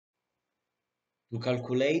To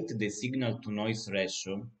calculate the signal-to-noise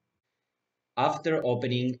ratio, after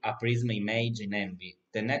opening a prism image in Envy,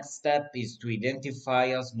 the next step is to identify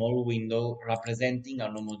a small window representing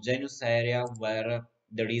an homogeneous area where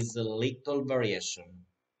there is little variation.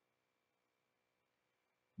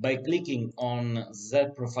 By clicking on Z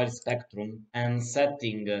profile spectrum and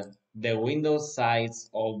setting the window size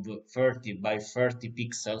of 30 by 30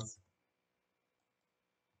 pixels,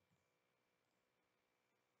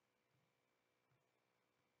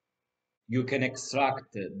 you can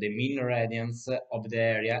extract the mean radiance of the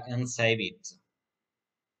area and save it.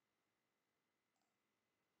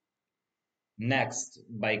 Next,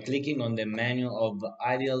 by clicking on the menu of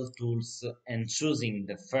Ideal Tools and choosing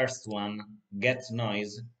the first one, Get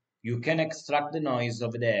Noise, you can extract the noise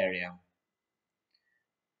of the area.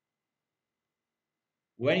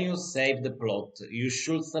 When you save the plot, you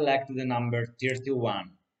should select the number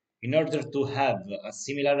 31 in order to have a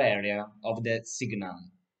similar area of the signal.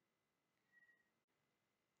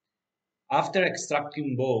 After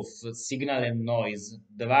extracting both signal and noise,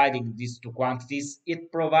 dividing these two quantities, it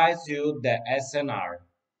provides you the SNR,